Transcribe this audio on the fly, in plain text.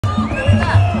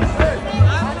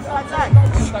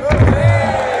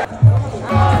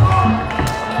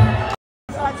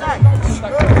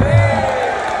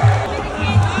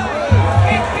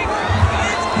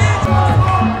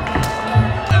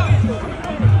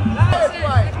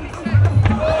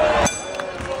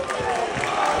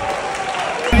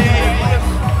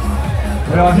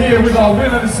We are here with our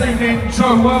winner this evening,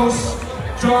 Joe Welch.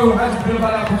 Joe, how do you feel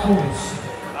about that performance?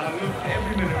 I loved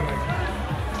every minute of it.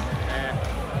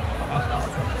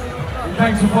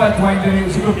 Thanks for fight, Dwayne, didn't it? It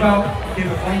was a good bout.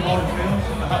 Give a phone call to Phil,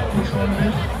 I had to push on a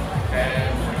bit.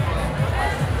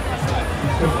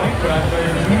 Still fight, but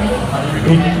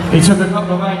He took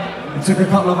a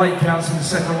couple of 8 counts in the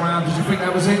second round. Did you think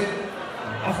that was it?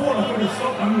 I thought I could have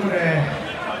stopped him, but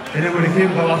and then when it came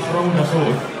to the last round, I sort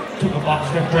of took a back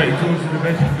step pretty close to the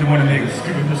bed. Didn't want to make a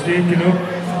stupid mistake, you know.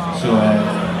 So,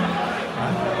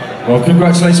 well,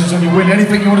 congratulations on your win.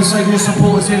 Anything you want to say to your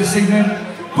supporters here this evening?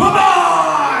 Bye-bye!